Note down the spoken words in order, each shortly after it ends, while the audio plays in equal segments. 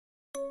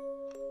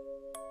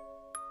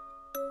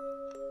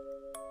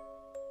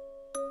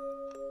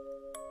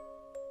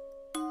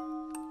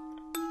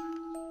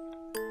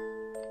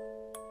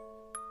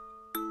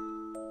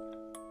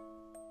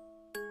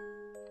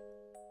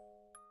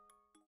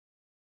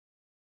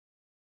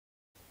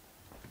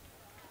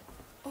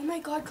my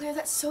god, Claire,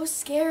 that's so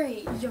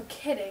scary. You're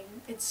kidding.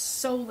 It's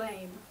so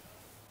lame.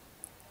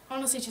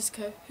 Honestly,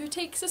 Jessica, who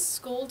takes a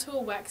school to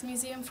a wax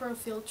museum for a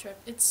field trip?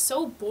 It's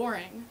so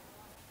boring.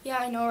 Yeah,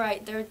 I know,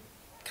 right? They're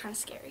kind of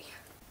scary.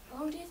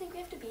 How long do you think we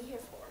have to be here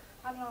for?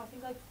 I don't know, I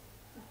think like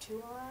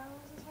 2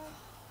 hours or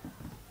so.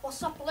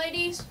 What's up,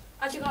 ladies?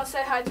 Aren't you gonna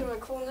say hi to my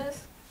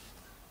coolness?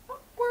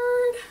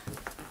 Awkward.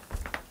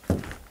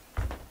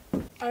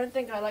 I don't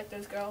think I like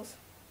those girls.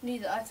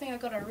 Neither. I think I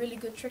got a really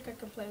good trick I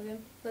can play with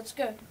him. Let's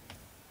go.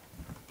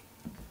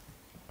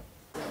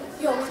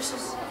 Yo, watch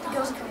this. The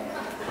girls are coming.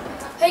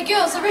 Hey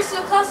girls, the rest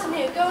of the class in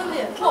here. Go in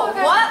there. Oh,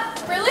 okay.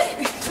 What?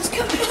 Really? Let's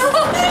go. They're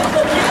not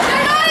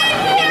in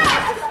here!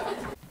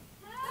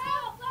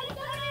 Help! Let it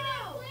go,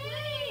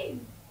 please!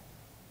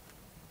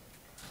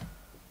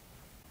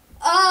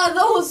 Ah,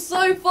 that was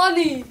so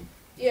funny.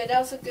 Yeah, that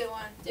was a good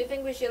one. Do you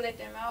think we should let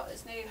them out?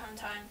 It's nearly home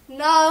time.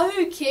 Nah,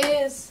 who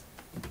cares?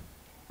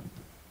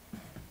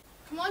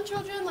 Come on,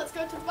 children, let's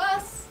go to the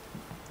bus.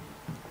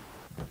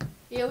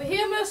 Yeah, we're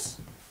here, miss.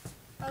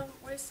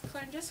 Where's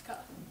Claire and Jessica?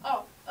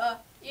 Oh,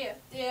 yeah,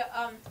 they're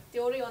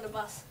already on the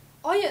bus.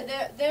 Oh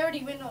yeah, they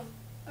already went on.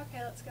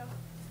 Okay, let's go.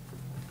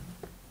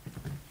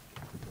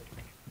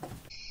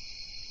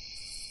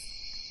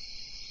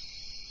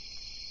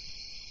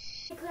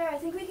 Hey, Claire, I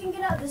think we can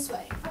get out this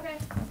way. Okay.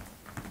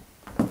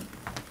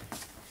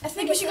 I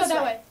think we should go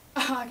that way.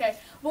 Okay,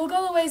 we'll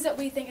go the ways that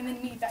we think and then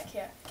meet back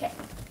here. Okay.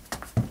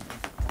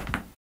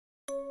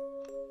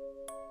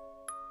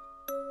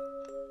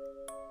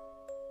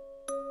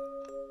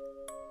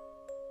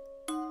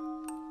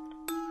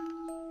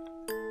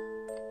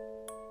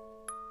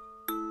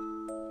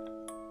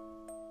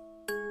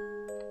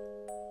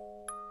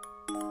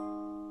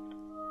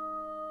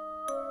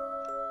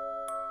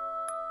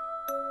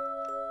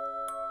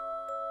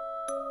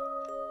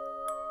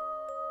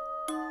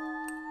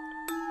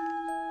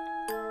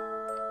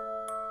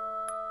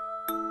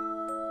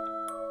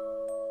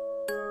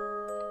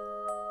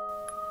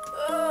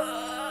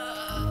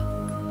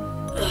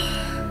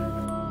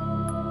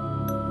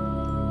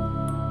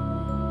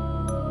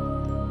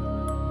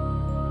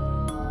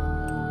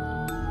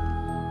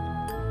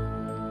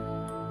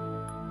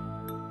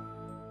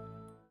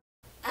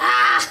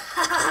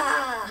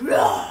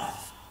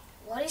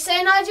 What do you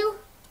say, Nigel?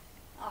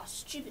 Oh,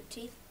 stupid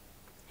teeth.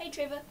 Hey,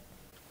 Trevor.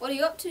 What are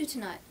you up to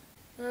tonight?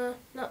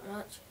 Not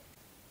much.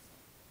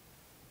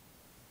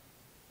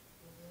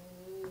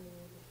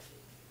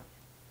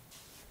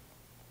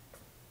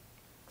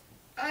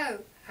 Oh,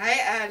 hey,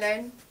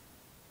 Alan.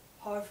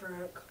 Hi,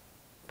 Frank.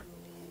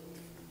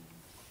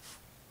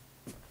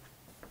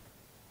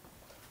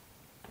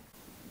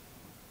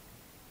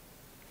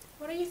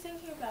 What are you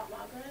thinking about,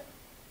 Margaret?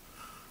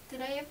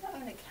 Did I ever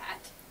own a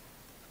cat?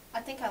 I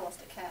think I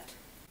lost a cat.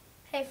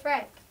 Hey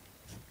Frank,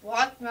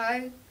 What,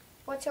 Mo?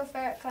 what's your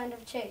favorite kind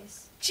of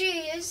cheese?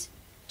 Cheese?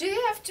 Do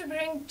you have to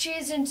bring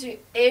cheese into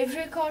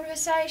every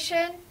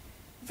conversation?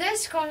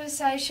 This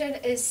conversation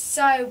is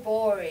so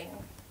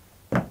boring.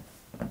 Hey,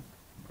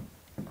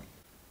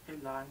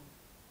 Lan.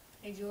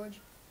 Hey, George.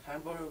 Can I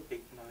borrow a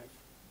big knife?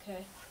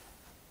 Okay.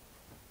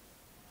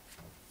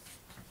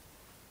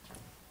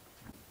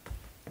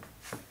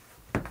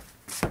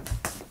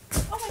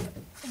 Oh my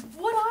god,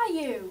 what are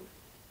you?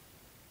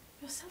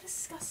 You're so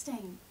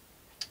disgusting.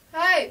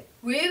 Hey,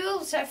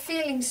 werewolves have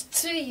feelings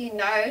too, you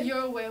know.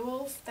 You're a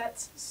werewolf?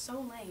 That's so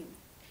lame.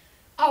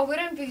 I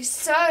wouldn't be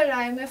so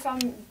lame if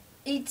I'm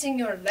eating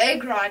your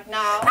leg right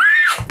now.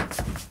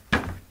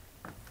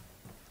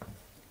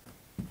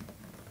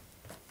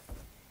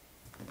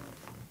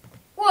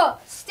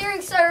 What?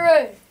 Steering so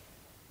rude.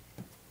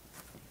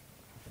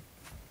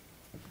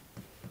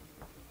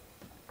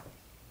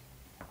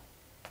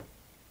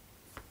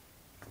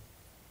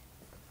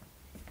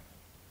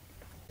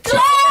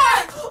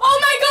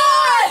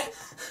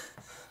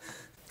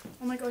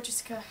 Oh my god,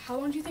 Jessica, how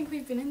long do you think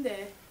we've been in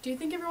there? Do you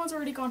think everyone's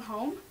already gone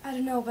home? I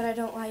don't know, but I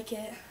don't like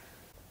it.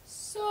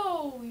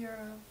 So, you're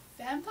a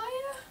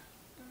vampire?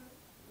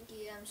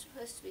 Yeah, I'm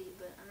supposed to be,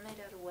 but I'm made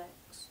out of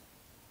wax.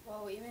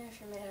 Well, even if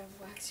you're made out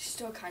of wax, you're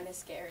still kind of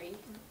scary.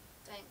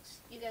 Thanks.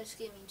 You guys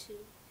scare me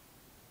too.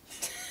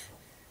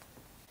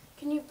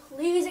 Can you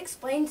please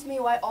explain to me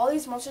why all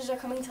these monsters are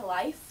coming to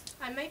life?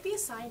 I might be a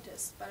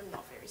scientist, but I'm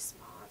not very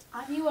smart.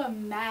 Are you a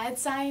mad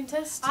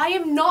scientist? I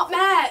am not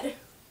mad!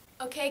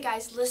 Okay,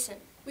 guys, listen.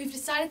 We've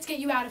decided to get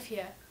you out of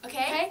here.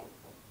 Okay?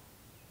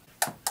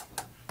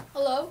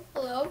 Hello?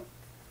 Hello?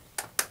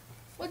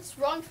 What's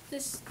wrong with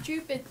this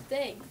stupid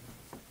thing?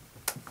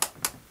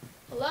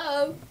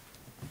 Hello?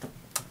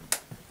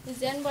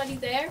 Is anybody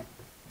there?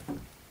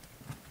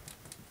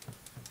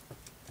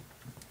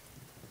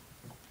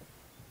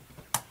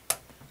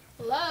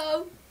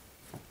 Hello?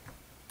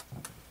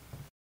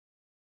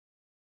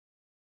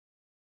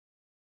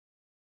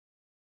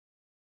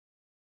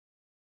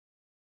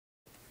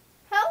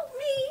 Help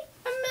me!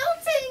 I'm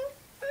melting!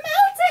 I'm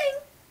melting!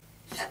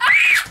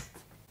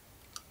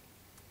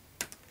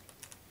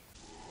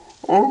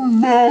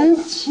 I'm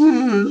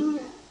melting.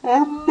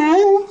 I'm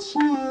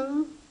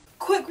melting.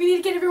 Quick, we need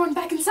to get everyone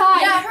back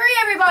inside. Yeah, hurry,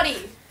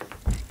 everybody!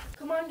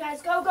 Come Come on,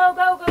 guys, go, go,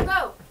 go, go,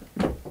 go.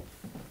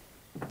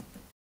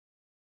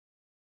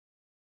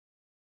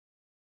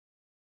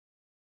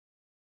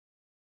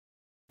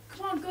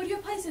 Come on, go to your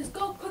places.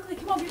 Go quickly.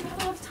 Come on, we don't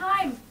have a lot of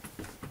time.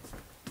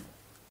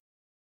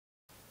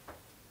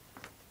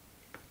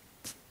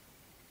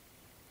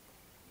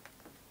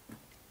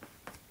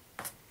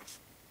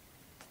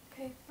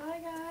 Okay,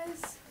 bye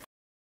guys.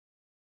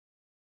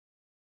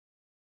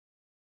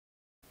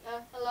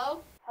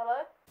 Hello?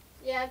 Hello?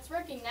 Yeah, it's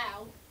working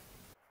now.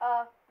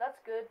 That's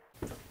good.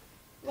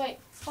 Wait,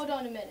 hold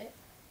on a minute.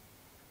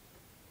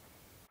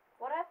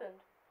 What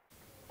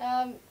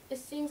happened? It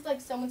seems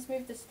like someone's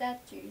moved the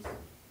statues.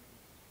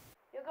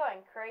 You're going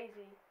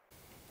crazy.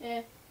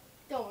 Eh,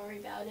 don't worry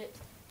about it.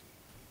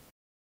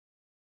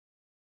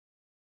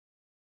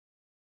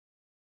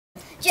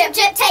 Jip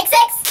Jip take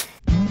 6.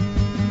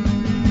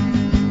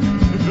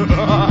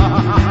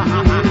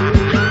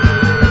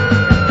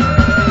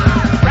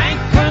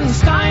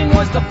 Frankenstein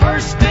was the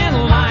first in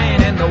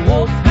line, and the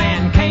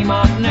Wolfman came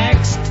up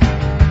next.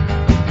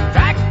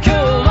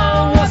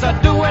 Dracula was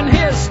a-doing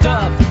his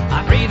stuff,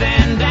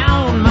 breathing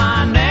down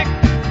my neck.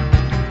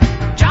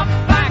 Jump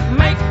back,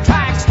 make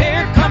tracks,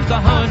 here comes the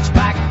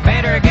hunchback,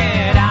 better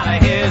get out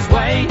of his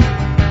way.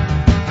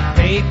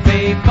 Beep,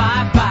 beep,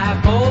 bye, bye.